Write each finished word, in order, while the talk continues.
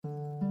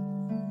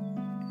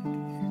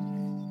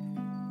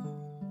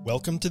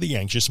Welcome to The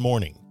Anxious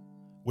Morning,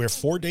 where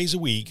 4 days a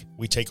week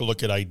we take a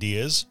look at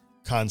ideas,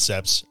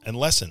 concepts, and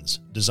lessons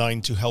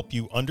designed to help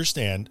you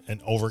understand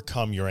and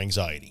overcome your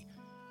anxiety.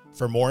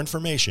 For more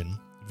information,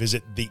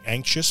 visit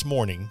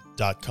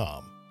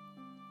theanxiousmorning.com.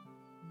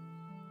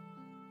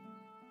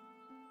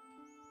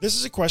 This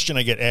is a question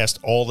I get asked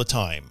all the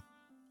time.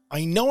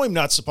 I know I'm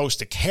not supposed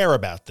to care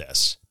about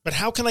this, but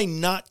how can I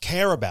not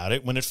care about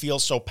it when it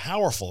feels so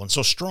powerful and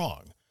so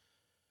strong?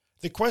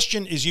 The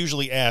question is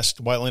usually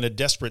asked while in a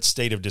desperate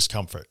state of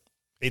discomfort.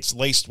 It's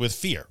laced with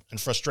fear and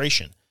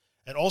frustration,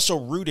 and also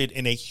rooted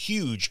in a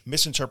huge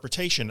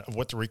misinterpretation of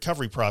what the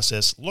recovery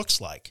process looks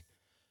like.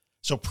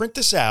 So print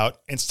this out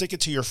and stick it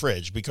to your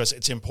fridge because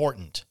it's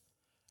important.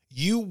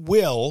 You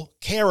will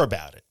care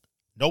about it.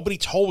 Nobody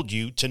told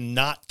you to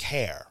not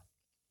care.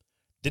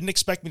 Didn't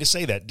expect me to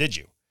say that, did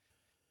you?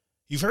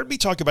 You've heard me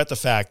talk about the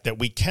fact that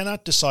we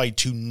cannot decide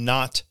to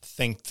not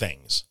think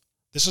things.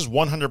 This is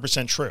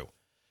 100% true.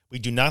 We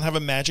do not have a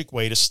magic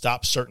way to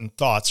stop certain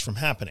thoughts from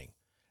happening.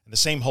 And the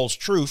same holds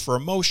true for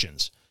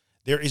emotions.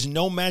 There is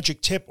no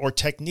magic tip or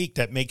technique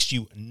that makes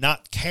you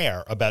not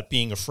care about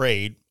being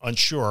afraid,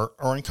 unsure,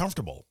 or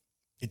uncomfortable.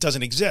 It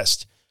doesn't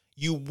exist.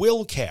 You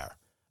will care.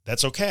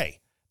 That's okay.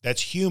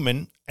 That's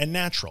human and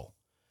natural.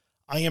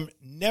 I am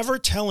never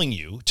telling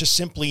you to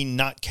simply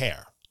not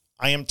care.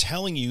 I am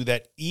telling you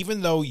that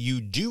even though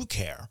you do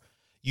care,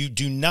 you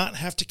do not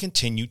have to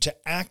continue to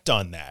act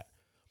on that.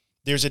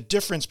 There's a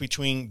difference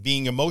between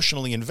being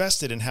emotionally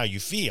invested in how you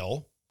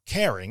feel,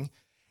 caring,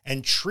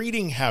 and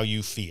treating how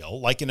you feel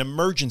like an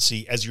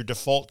emergency as your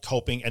default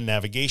coping and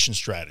navigation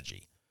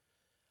strategy.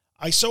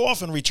 I so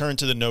often return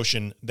to the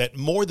notion that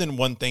more than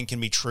one thing can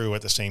be true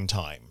at the same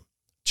time.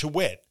 To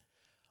wit,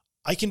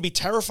 I can be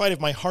terrified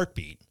of my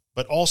heartbeat,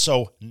 but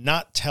also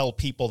not tell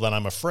people that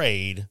I'm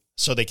afraid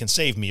so they can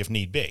save me if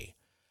need be.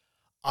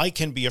 I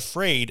can be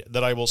afraid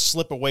that I will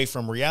slip away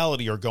from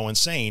reality or go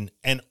insane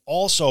and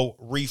also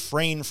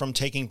refrain from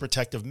taking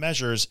protective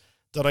measures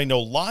that I know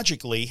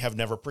logically have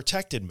never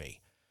protected me.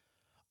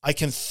 I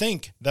can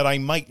think that I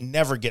might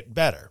never get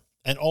better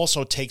and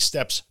also take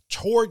steps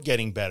toward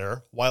getting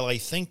better while I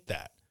think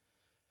that.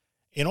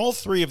 In all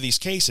three of these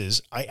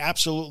cases, I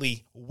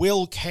absolutely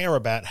will care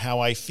about how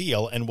I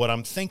feel and what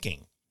I'm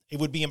thinking. It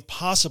would be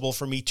impossible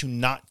for me to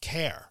not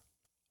care.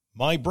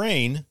 My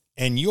brain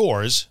and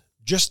yours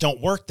just don't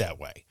work that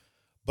way.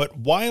 But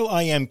while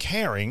I am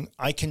caring,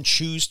 I can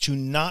choose to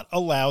not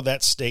allow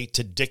that state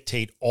to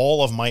dictate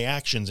all of my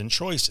actions and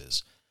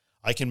choices.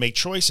 I can make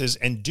choices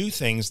and do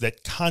things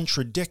that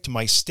contradict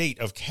my state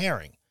of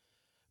caring.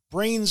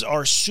 Brains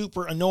are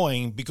super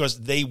annoying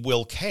because they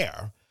will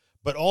care,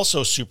 but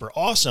also super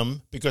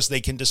awesome because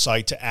they can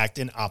decide to act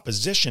in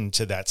opposition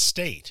to that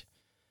state.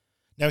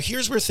 Now,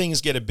 here's where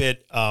things get a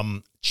bit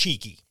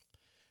cheeky.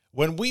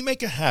 When we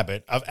make a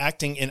habit of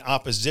acting in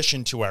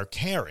opposition to our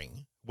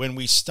caring, when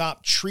we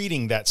stop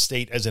treating that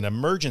state as an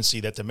emergency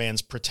that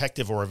demands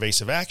protective or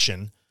evasive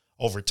action,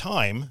 over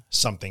time,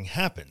 something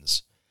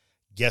happens.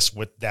 Guess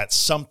what that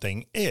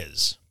something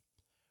is?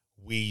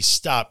 We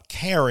stop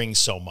caring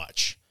so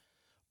much.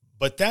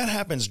 But that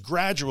happens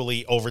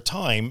gradually over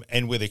time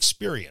and with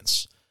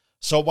experience.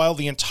 So while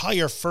the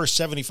entire first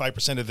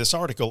 75% of this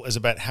article is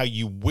about how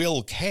you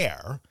will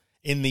care,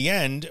 in the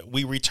end,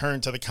 we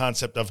return to the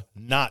concept of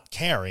not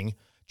caring,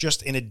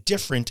 just in a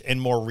different and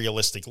more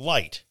realistic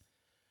light.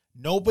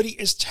 Nobody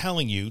is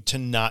telling you to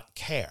not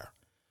care.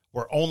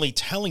 We're only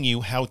telling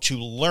you how to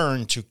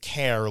learn to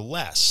care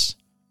less.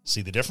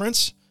 See the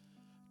difference?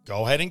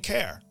 Go ahead and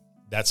care.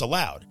 That's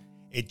allowed.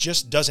 It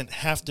just doesn't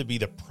have to be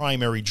the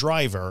primary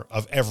driver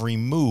of every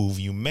move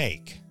you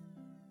make.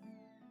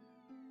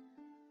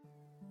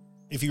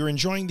 If you're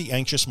enjoying the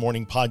Anxious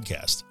Morning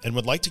podcast and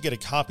would like to get a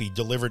copy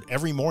delivered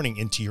every morning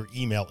into your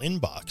email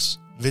inbox,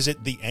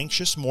 visit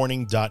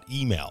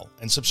theanxiousmorning.email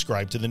and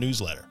subscribe to the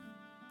newsletter.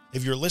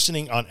 If you're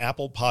listening on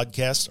Apple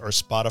Podcasts or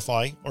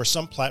Spotify or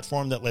some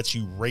platform that lets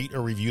you rate or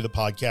review the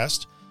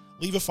podcast,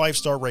 leave a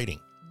 5-star rating.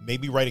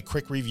 Maybe write a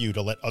quick review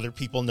to let other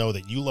people know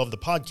that you love the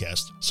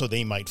podcast so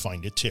they might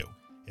find it too.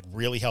 It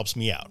really helps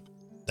me out.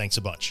 Thanks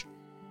a bunch.